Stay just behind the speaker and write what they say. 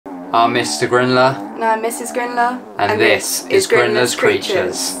I'm Mr. Grindler. And I'm Mrs. Grindler. And this is Grindlers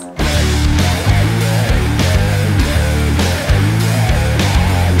Creatures.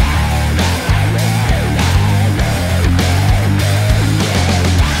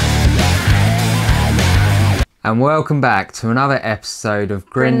 And welcome back to another episode of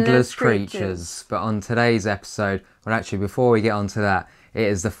Grindlers Creatures. But on today's episode, well actually before we get on to that, it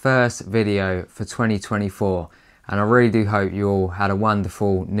is the first video for 2024. And I really do hope you all had a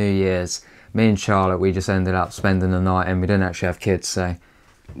wonderful New Year's. Me and Charlotte, we just ended up spending the night and we didn't actually have kids, so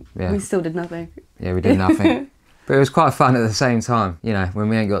yeah. We still did nothing. Yeah, we did nothing. But it was quite fun at the same time, you know, when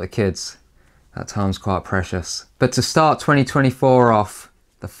we ain't got the kids. That time's quite precious. But to start 2024 off,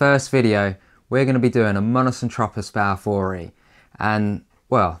 the first video, we're going to be doing a Monocentropus Balfouri. And,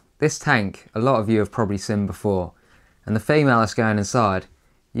 well, this tank, a lot of you have probably seen before. And the female that's going inside,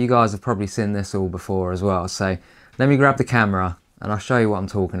 you guys have probably seen this all before as well. So, let me grab the camera and I'll show you what I'm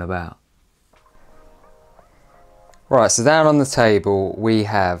talking about. Right, so down on the table we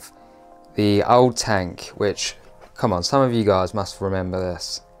have the old tank, which, come on, some of you guys must remember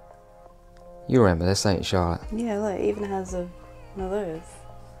this. You remember this, ain't you, Charlotte? Yeah, look, it even has one of those.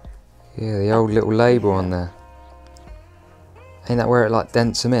 Yeah, the old little label on there. Ain't that where it like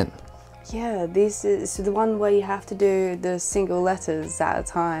dents them in? Yeah, this is the one where you have to do the single letters at a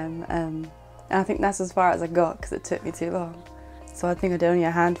time. And I think that's as far as I got because it took me too long. So I think I did only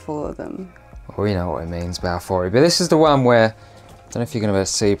a handful of them. Well, you know what it means, Balfouri. But this is the one where, I don't know if you're going to be able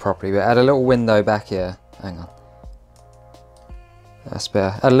to see properly, but it had a little window back here. Hang on. That's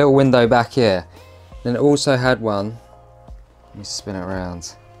better. It had a little window back here. Then it also had one, let me spin it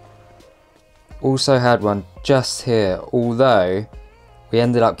around. Also had one just here, although we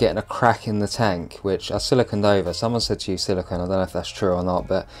ended up getting a crack in the tank, which I siliconed over. Someone said to use silicone, I don't know if that's true or not,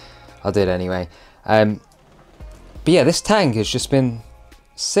 but I did anyway. But yeah, this tank has just been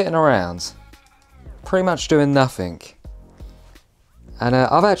sitting around, pretty much doing nothing. And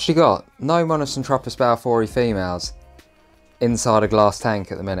I've actually got no Monocentropus Balfouri females inside a glass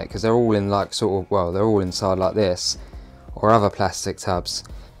tank at the minute, because they're all in like sort of, well, they're all inside like this, or other plastic tubs.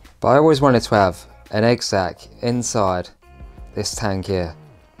 But I always wanted to have an egg sac inside this tank here.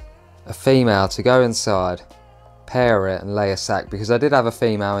 A female to go inside, pair it and lay a sac, because I did have a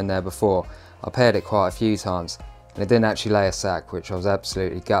female in there before. I paired it quite a few times and it didn't actually lay a sac, which I was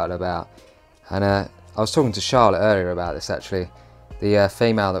absolutely gutted about. And I was talking to Charlotte earlier about this actually. The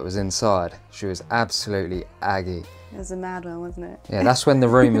female that was inside, she was absolutely aggy. It was a mad one, wasn't it? Yeah, that's when the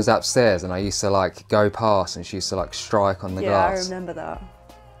room was upstairs and I used to like go past and she used to like strike on the glass. Yeah, I remember that.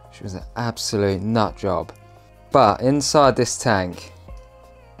 She was an absolute nut job. But inside this tank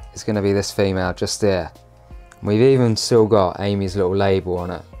is going to be this female just there. We've even still got Amy's little label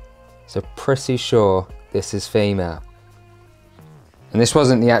on it. So pretty sure this is female. And this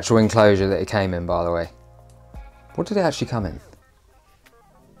wasn't the actual enclosure that it came in, by the way. What did it actually come in? It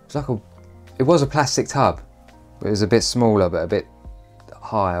was like it was a plastic tub. It was a bit smaller but a bit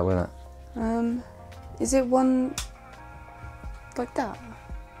higher, wasn't it? Is it one like that?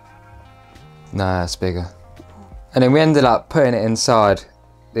 Nah, it's bigger. And then we ended up putting it inside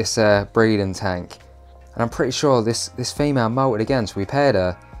this breeding tank. And I'm pretty sure this female molted again, so we paired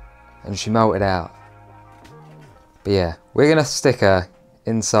her and she molted out. But yeah, we're going to stick her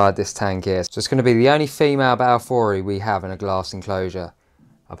inside this tank here. So it's going to be the only female Balfouri we have in a glass enclosure,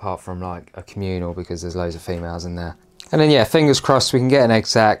 apart from like a communal, because there's loads of females in there. And then yeah, fingers crossed we can get an egg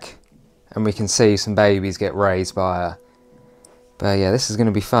sac and we can see some babies get raised by her. But yeah, this is going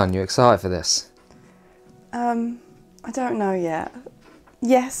to be fun. You excited for this? I don't know yet.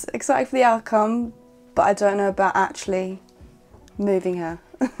 Yes, excited for the outcome, but I don't know about actually moving her.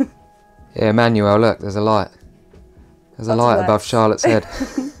 Yeah, Emmanuel, look, there's a light. There's a light above Charlotte's head.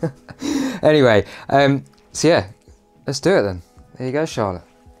 Anyway, so yeah, let's do it then. There you go, Charlotte.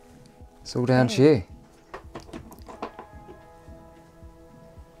 It's all down to you.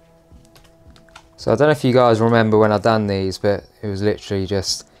 So I don't know if you guys remember when I done these, but it was literally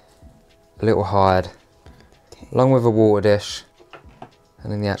just a little hide, along with a water dish,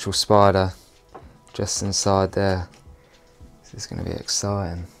 and then the actual spider just inside there. This is going to be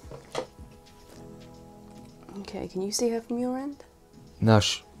exciting. Okay, can you see her from your end? No,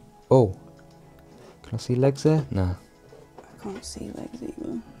 oh, can I see legs there? No. I can't see legs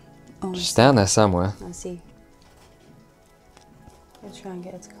either. Oh, She's down there somewhere. I see. I'll try and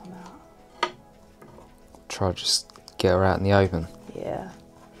get her to come out. Try to just get her out in the open. Yeah.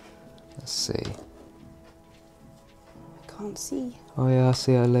 Let's see. I can't see. Oh yeah, I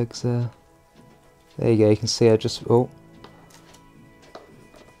see her legs there. There you go, you can see her just, oh.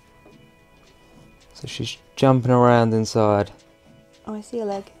 So she's jumping around inside. Oh, I see a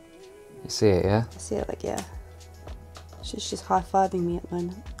leg. You see it, yeah? I see it, like, yeah. She's just high-fiving me at the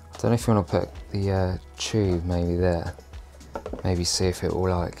moment. I don't know if you want to put the tube maybe there. Maybe see if it will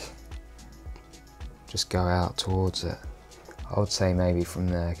like just go out towards it. I would say maybe from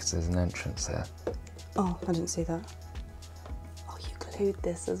there because there's an entrance there. Oh, I didn't see that. Oh, you glued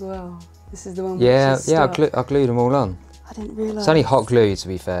this as well. This is the one. Yeah, yeah. I glued them all on. I didn't realise. It's only hot glue to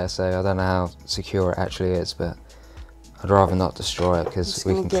be fair, so I don't know how secure it actually is, but I'd rather not destroy it because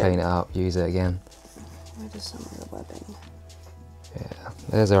we can clean it up, use it again. Where does some of the webbing? Yeah,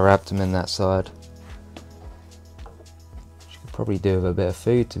 there's our abdomen that side. Probably do with a bit of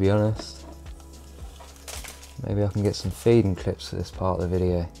food, to be honest. Maybe I can get some feeding clips for this part of the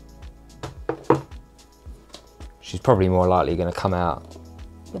video. She's probably more likely going to come out.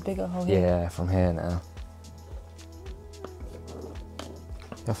 The bigger hole here? Yeah, from here now.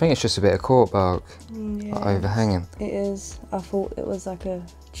 I think it's just a bit of cork bark yeah, like overhanging. It is. I thought it was like a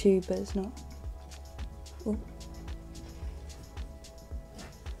tube, but it's not. Ooh.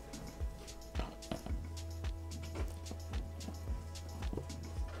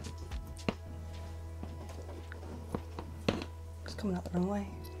 Coming out the wrong way.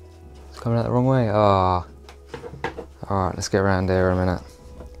 It's coming out the wrong way? Ah. Oh. Alright, let's get around here a minute.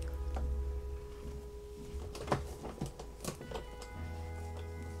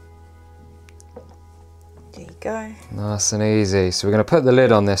 There you go. Nice and easy. So we're going to put the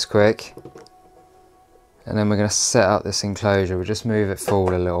lid on this quick. And then we're going to set up this enclosure. We'll just move it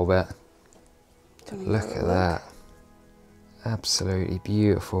forward a little bit. Look at that. Absolutely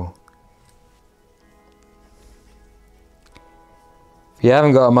beautiful. If you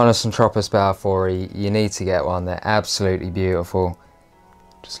haven't got a Monocentropus Balfouri, you need to get one. They're absolutely beautiful.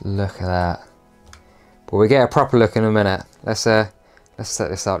 Just look at that. But we'll get a proper look in a minute. Let's set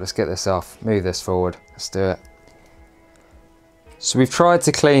this up. Let's get this off. Move this forward. Let's do it. So we've tried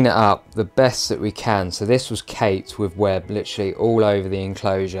to clean it up the best that we can. So this was caped with web literally all over the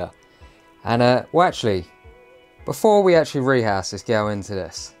enclosure. And well, actually, before we actually rehouse this, go into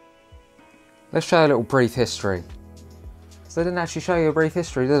this. Let's show a little brief history. So I didn't actually show you a brief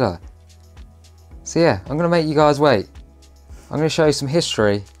history, did I? So yeah, I'm going to make you guys wait. I'm going to show you some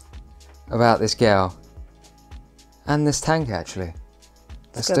history about this gal. And this tank actually.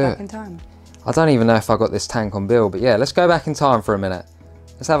 Let's do it. Go back in time. I don't even know if I got this tank on build, but yeah, let's go back in time for a minute.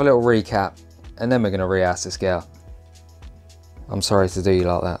 Let's have a little recap, and then we're going to rehouse this gal. I'm sorry to do you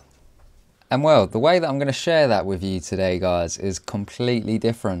like that. And well, the way that I'm going to share that with you today, guys, is completely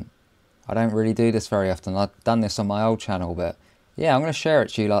different. I don't really do this very often. I've done this on my old channel, but yeah, I'm going to share it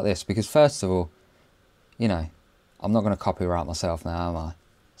to you like this because first of all, you know, I'm not going to copyright myself now, am I?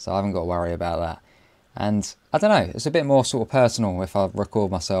 So I haven't got to worry about that. And I don't know, it's a bit more sort of personal if I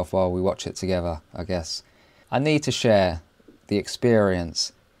record myself while we watch it together, I guess. I need to share the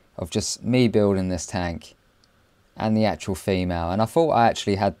experience of just me building this tank and the actual female. And I thought I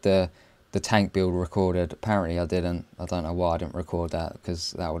actually had the tank build recorded. Apparently I didn't. I don't know why I didn't record that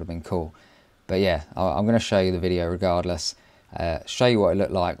because that would have been cool. But yeah, I'm going to show you the video regardless. Show you what it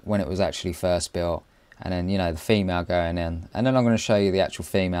looked like when it was actually first built. And then, you know, the female going in. And then I'm going to show you the actual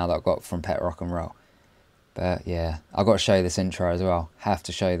female that I got from Pet Rock and Roll. But yeah, I've got to show you this intro as well. Have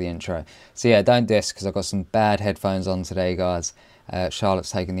to show you the intro. So yeah, don't diss because I've got some bad headphones on today, guys.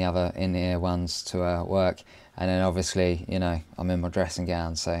 Charlotte's taking the other in-ear ones to work. And then obviously, you know, I'm in my dressing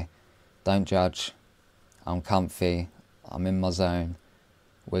gown, so don't judge. I'm comfy. I'm in my zone.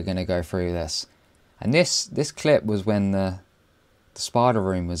 We're going to go through this. And this clip was when the spider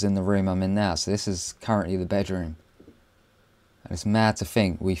room was in the room I'm in now. So this is currently the bedroom. And it's mad to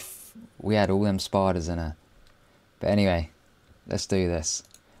think we had all them spiders in her. But anyway, let's do this.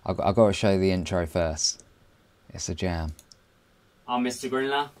 I've got to show you the intro first. It's a jam. I'm Mr.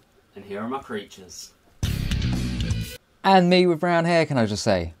 Grindler, and here are my creatures. And me with brown hair, can I just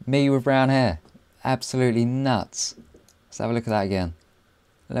say? Me with brown hair. Absolutely nuts. Let's have a look at that again.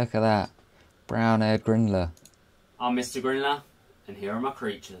 Look at that. Brown-haired Grindler. I'm Mr. Grindler, and here are my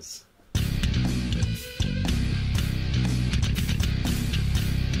creatures.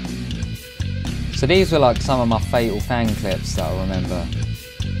 So these were like some of my fatal fang clips that I remember.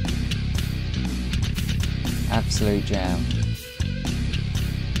 Absolute jam.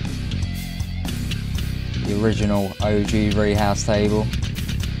 The original OG rehouse table.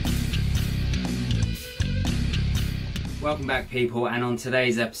 Welcome back, people, and on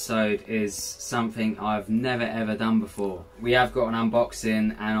today's episode is something I've never ever done before. We have got an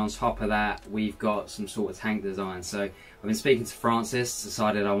unboxing, and on top of that we've got some sort of tank design. So I've been speaking to Francis,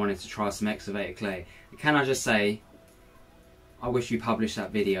 decided I wanted to try some excavator clay. And can I just say, I wish you published that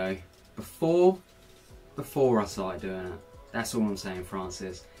video before I started doing it. That's all I'm saying,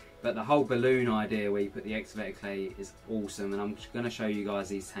 Francis. But the whole balloon idea where you put the excavator clay is awesome, and I'm going to show you guys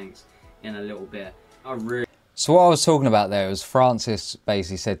these tanks in a little bit. So what I was talking about there was Francis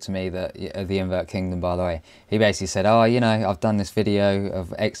basically said to me that, the Invert Kingdom, by the way, he basically said, oh, you know, I've done this video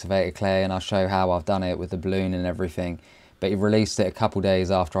of excavator clay and I'll show how I've done it with the balloon and everything. But he released it a couple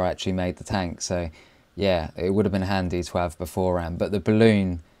days after I actually made the tank. So yeah, it would have been handy to have beforehand. But the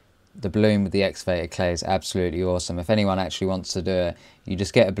balloon with the excavator clay is absolutely awesome. If anyone actually wants to do it, you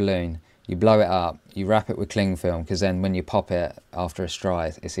just get a balloon, you blow it up, you wrap it with cling film, because then when you pop it after it's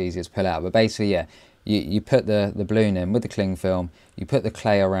dry, it's easier to pull out. But basically, yeah, you put the balloon in with the cling film, you put the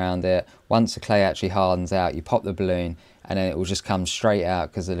clay around it. Once the clay actually hardens out, you pop the balloon, and then it will just come straight out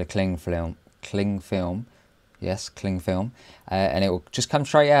because of the cling film, yes, cling film, and it will just come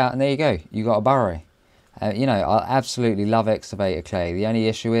straight out, and there you go, you got a burrow. You know, I absolutely love excavator clay. The only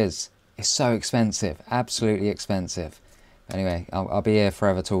issue is it's so expensive, absolutely expensive. Anyway, I'll be here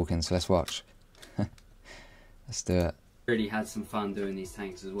forever talking, so let's watch. Let's do it. Really had some fun doing these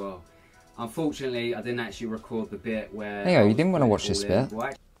tanks as well. Unfortunately, I didn't actually record the bit where... Hey, you didn't want to watch this bit.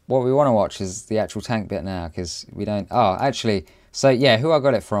 What we want to watch is the actual tank bit now, because we don't... Oh, actually, so yeah, who I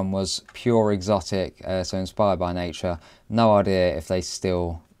got it from was Pure Exotic, so Inspired by Nature. No idea if they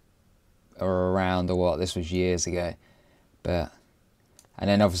still are around or what. This was years ago. But... And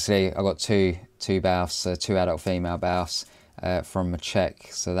then obviously I got two Balfs, two adult female Balfs from a Czech.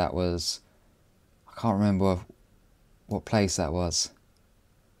 So that was... I can't remember what place that was.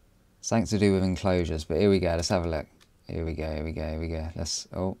 Something to do with enclosures, but here we go, let's have a look. Here we go. Let's,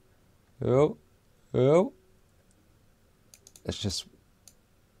 let's just,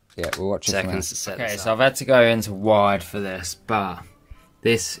 yeah, we'll watch it. Seconds to set this up. So I've had to go into wide for this, but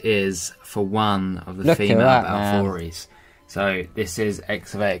this is for one of the female Balfouris. So this is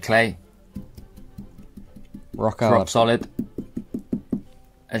excavator clay. Rock solid.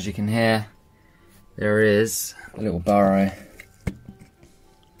 As you can hear, there is a little burrow.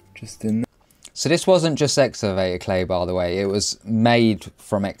 Just in there. So this wasn't just excavator clay, by the way. It was made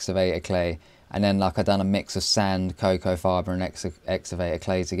from excavator clay, and then like I done a mix of sand, cocoa fibre and excavator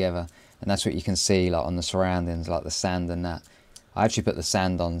clay together, and that's what you can see like on the surroundings, like the sand and that. I actually put the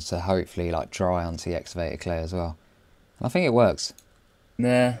sand on to hopefully like dry onto the excavator clay as well, and I think it works.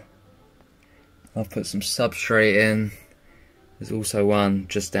 There, I've put some substrate in. There's also one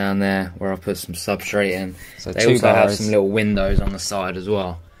just down there where I've put some substrate in. So they also have some little windows on the side as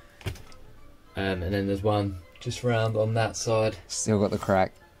well. And then there's one just round on that side. Still got the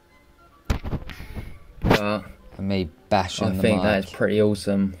crack. But and me bashing the mic. I think that is pretty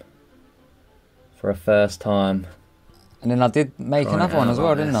awesome for a first time. And then I did make another one as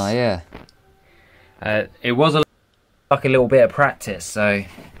well, didn't I? Yeah. It was like a little bit of practice, so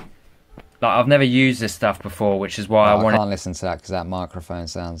like I've never used this stuff before, which is why I can't listen to that because that microphone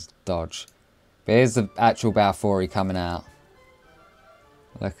sounds dodge. But here's the actual Balfouri coming out.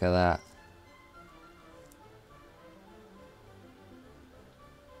 Look at that.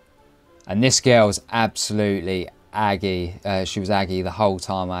 And this girl's absolutely aggy. She was aggy the whole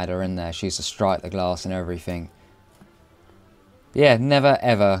time I had her in there. She used to strike the glass and everything. But yeah, never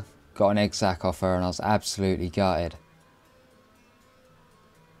ever got an egg sac off her, and I was absolutely gutted.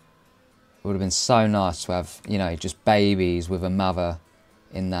 It would have been so nice to have, you know, just babies with a mother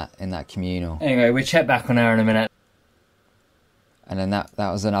in that communal. Anyway, we'll check back on her in a minute. And then that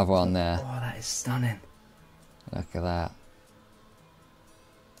was another one there. Oh, that is stunning. Look at that.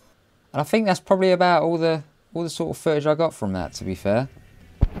 And I think that's probably about all the sort of footage I got from that, to be fair.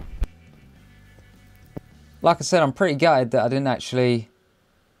 Like I said, I'm pretty gutted that I didn't actually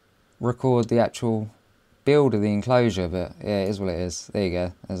record the actual build of the enclosure, but yeah, it is what it is. There you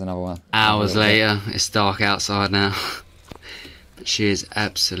go, there's another one. Hours later, it's dark outside now. But she is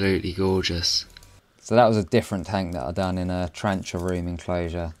absolutely gorgeous. So that was a different tank that I done in a Tarantula room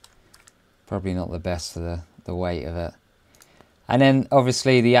enclosure. Probably not the best for the weight of it. And then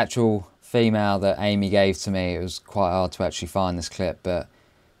obviously the actual female that Amy gave to me, it was quite hard to actually find this clip, but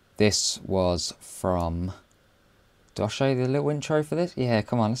this was from... Do I show you the little intro for this? Yeah,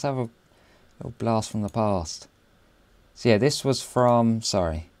 come on, let's have a little blast from the past. So yeah, this was from,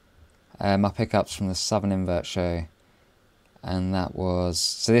 my pickups from the Southern Invert show. And that was,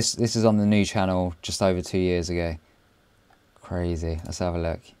 so this is on the new channel just over 2 years ago. Crazy, let's have a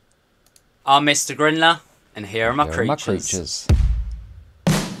look. I'm Mr. Grindler, and here are my creatures.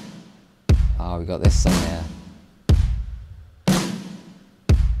 Oh, we got this song here.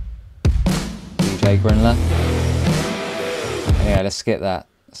 DJ Grindler. Yeah, let's skip that.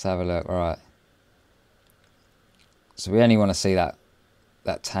 Let's have a look. Alright. So we only want to see that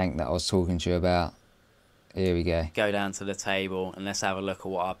tank that I was talking to you about. Here we go. Go down to the table and let's have a look at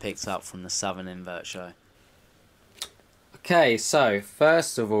what I picked up from the Southern Invert show. Okay, so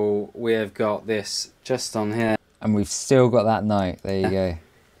first of all, we have got this just on here. And we've still got that note. There you go.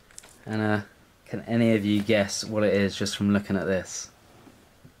 And can any of you guess what it is just from looking at this?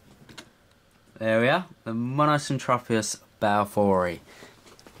 There we are, the Monocentropus Balfouri.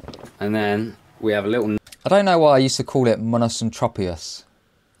 And then we have a little... I don't know why I used to call it Monocentropus.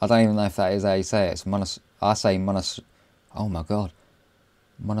 I don't even know if that is how you say it. It's I say monos... Oh my god.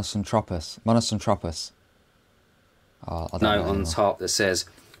 Monocentropus. Monocentropus. Oh, I don't know note on anymore. the top that says,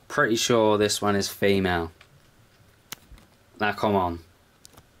 pretty sure this one is female. Now come on.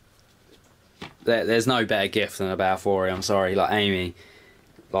 There's no better gift than a Balfouri, I'm sorry. Like Amy,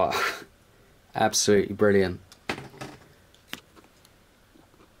 like absolutely brilliant.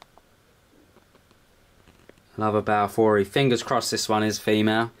 Another Balfouri. Fingers crossed this one is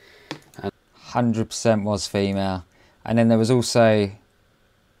female. 100% was female. And then there was also...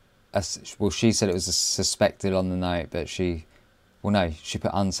 well, she said it was a suspected on the note, but she... Well, no, she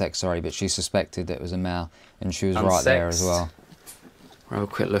put unsex, sorry, but she suspected that it was a male. And she was right there as well. We'll have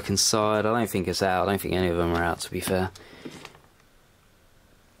a quick look inside. I don't think it's out. I don't think any of them are out, to be fair.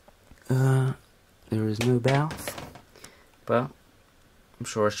 There is no mouth. But I'm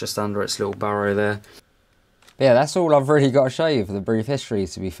sure it's just under its little burrow there. But yeah, that's all I've really got to show you for the brief history,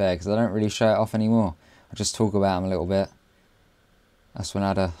 to be fair, because I don't really show it off anymore. I just talk about them a little bit. That's when I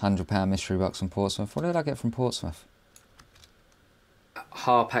had a £100 mystery box from Portsmouth. What did I get from Portsmouth?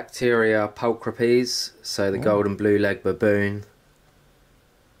 Harpacteria pulchripes, so the golden blue leg baboon.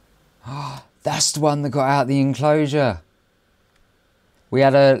 That's the one that got out the enclosure. We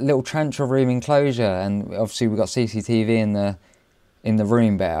had a little tarantula room enclosure, and obviously we got CCTV in the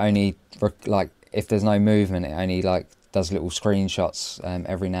room, but it only, like, if there's no movement, it only like does little screenshots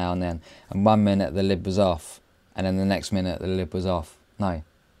every now and then. And 1 minute the lid was off, and then the next minute the lid was off. No,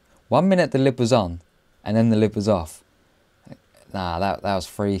 1 minute the lid was on, and then the lid was off. Nah, that was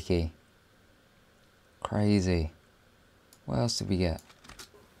freaky. Crazy. What else did we get?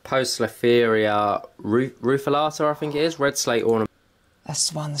 Postletheria rufilata, I think it is. Red slate ornamental. That's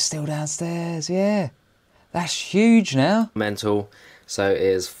the one that's still downstairs, yeah. That's huge now. So it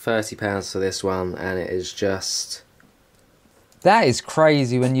is £30 for this one, and it is just... That is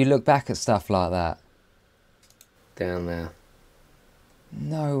crazy when you look back at stuff like that. Down there.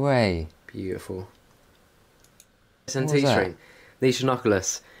 No way. Beautiful. What was that?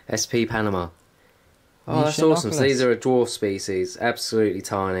 Leishinoculus, SP Panama. Oh, that's awesome. So these are a dwarf species. Absolutely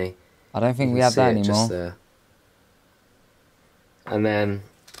tiny. I don't think we have that anymore. Just there. And then...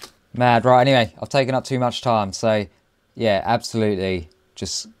 Mad. Right, anyway, I've taken up too much time, so... Yeah, absolutely.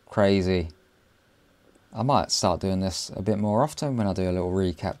 Just crazy. I might start doing this a bit more often when I do a little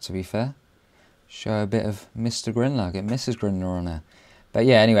recap, to be fair. Show a bit of Mr. Grindler, get Mrs. Grindler on there. But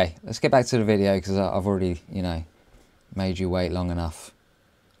yeah, anyway, let's get back to the video, because I've already, you know, made you wait long enough.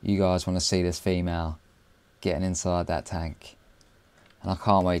 You guys want to see this female getting inside that tank. And I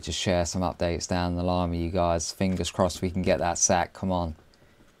can't wait to share some updates down the line with you guys. Fingers crossed we can get that sack, come on.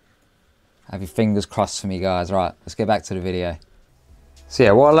 Have your fingers crossed for me, guys. Right, let's get back to the video. So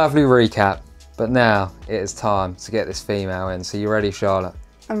yeah, what a lovely recap. But now it is time to get this female in. So you ready, Charlotte?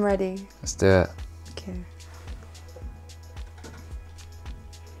 I'm ready. Let's do it. Okay.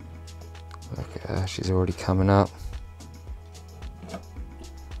 Look at her, she's already coming up.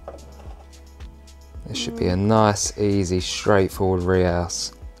 This should be a nice, easy, straightforward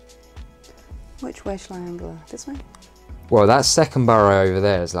rehouse. Which way shall I angle her? This way? Well, that second burrow over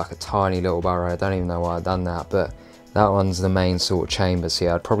there is like a tiny little burrow. I don't even know why I've done that, but that one's the main sort of chamber, so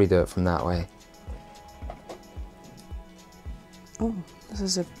yeah, I'd probably do it from that way. Oh, this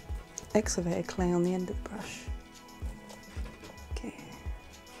is a excavator clay on the end of the brush. Okay.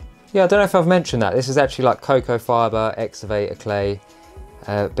 Yeah, I don't know if I've mentioned that. This is actually like cocoa fibre, excavator clay,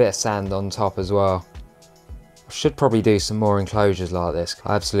 a bit of sand on top as well. I should probably do some more enclosures like this.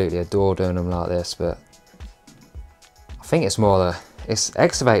 I absolutely adore doing them like this, but I think it's more it's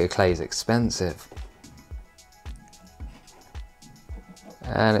excavator clay is expensive.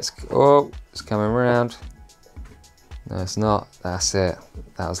 And it's coming around. No, it's not. That's it.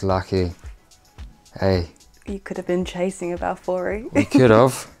 That was lucky. Hey. You could have been chasing a Balfouri. We could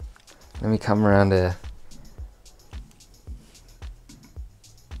have. Let me come around here.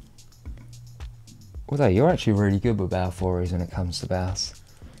 Although you're actually really good with Balfouris when it comes to bass.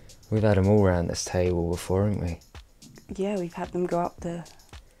 We've had them all around this table before, haven't we? Yeah, we've had them go up the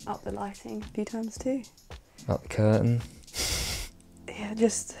lighting a few times too. Up the curtain. Yeah,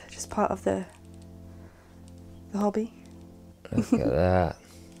 just part of the hobby. Look at that.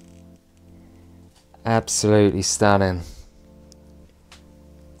 Absolutely stunning.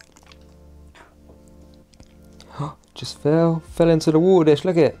 Just fell into the water dish,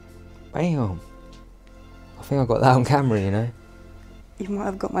 look at it. Bam. I think I got that on camera, you know. You might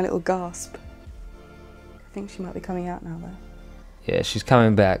have got my little gasp. I think she might be coming out now though. Yeah, she's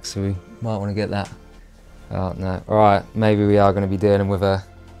coming back, so we might want to get that. Oh no. Alright, maybe we are going to be dealing with a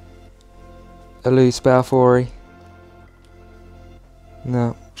loose Balfouri.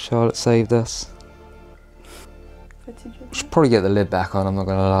 No, Charlotte saved us. Should probably get the lid back on, I'm not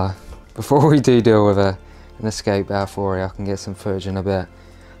going to lie. Before we do deal with an escaped Balfouri, I can get some footage in a bit.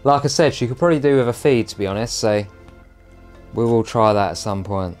 Like I said, she could probably do with a feed, to be honest, so we will try that at some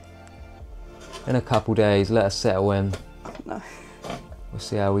point. In a couple days, let us settle in. No. We'll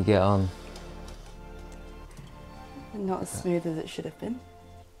see how we get on. Not as smooth as it should have been.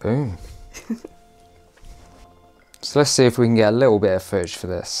 Boom. So let's see if we can get a little bit of footage for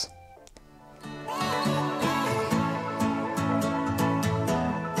this.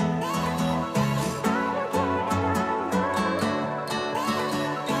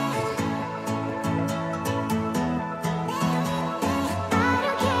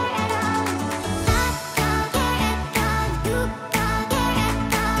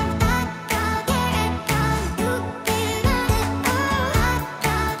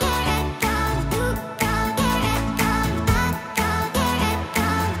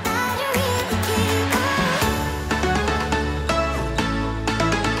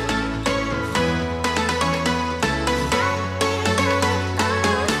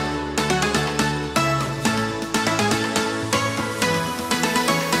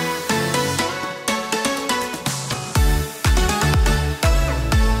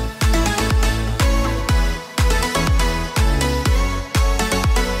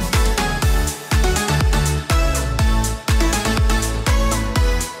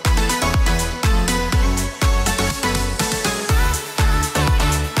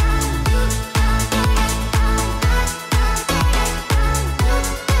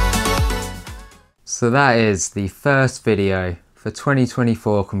 So that is the first video for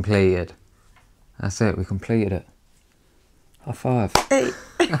 2024 completed. That's it, we completed it. High five. Hey.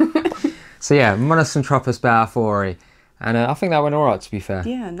 So yeah, Monocentropus Balfouri. And I think that went alright, to be fair.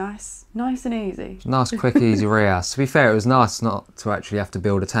 Yeah, nice and easy. Nice, quick, easy rehouse. To be fair, it was nice not to actually have to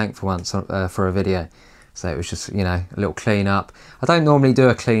build a tank for once for a video. So it was just, you know, a little clean up. I don't normally do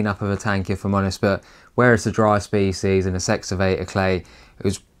a clean up of a tank, if I'm honest, but where it's a dry species and it's excavator clay, it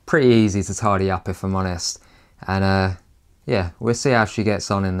was pretty easy to tidy up, if I'm honest. And yeah, we'll see how she gets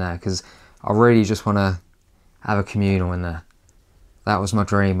on in there, because I really just want to have a communal in there. That was my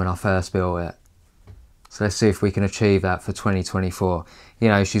dream when I first built it. So let's see if we can achieve that for 2024. You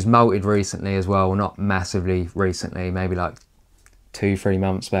know, she's molted recently as well. Well, not massively recently, maybe like 2-3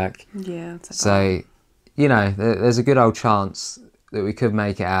 months back. Yeah. So, you know, there's a good old chance that we could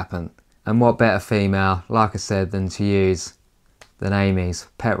make it happen. And what better female, like I said, than to use than Amy's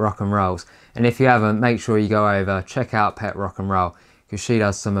Pet Rock and Rolls. And if you haven't, make sure you go over, check out Pet Rock and Roll, because she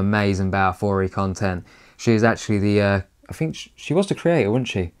does some amazing Balfouri content. She is actually the, I think she was the creator, wasn't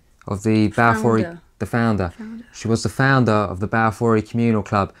she? Of the Balfouri, the founder. She was the founder of the Balfouri Communal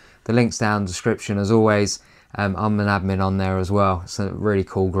Club. The link's down in the description as always. I'm an admin on there as well. It's a really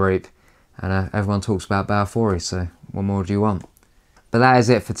cool group. And everyone talks about Balfouri, so what more do you want? But that is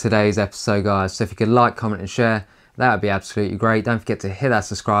it for today's episode, guys. So if you could like, comment and share, that would be absolutely great. Don't forget to hit that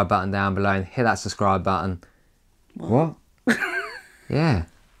subscribe button down below and hit that subscribe button. What? Yeah.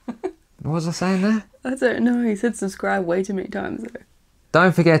 What was I saying there? I don't know, he said subscribe way too many times though.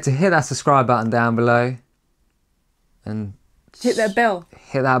 Don't forget to hit that subscribe button down below. And hit that bell.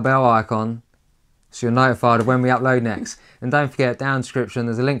 Hit that bell icon so you're notified of when we upload next. And don't forget, down in the description,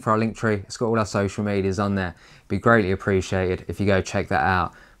 there's a link for our link tree. It's got all our social medias on there. It'd be greatly appreciated if you go check that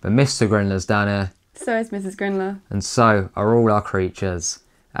out. But Mr. Grindler's down here. So is Mrs. Grindler. And so are all our creatures.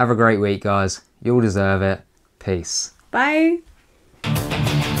 Have a great week, guys. You'll deserve it. Peace. Bye.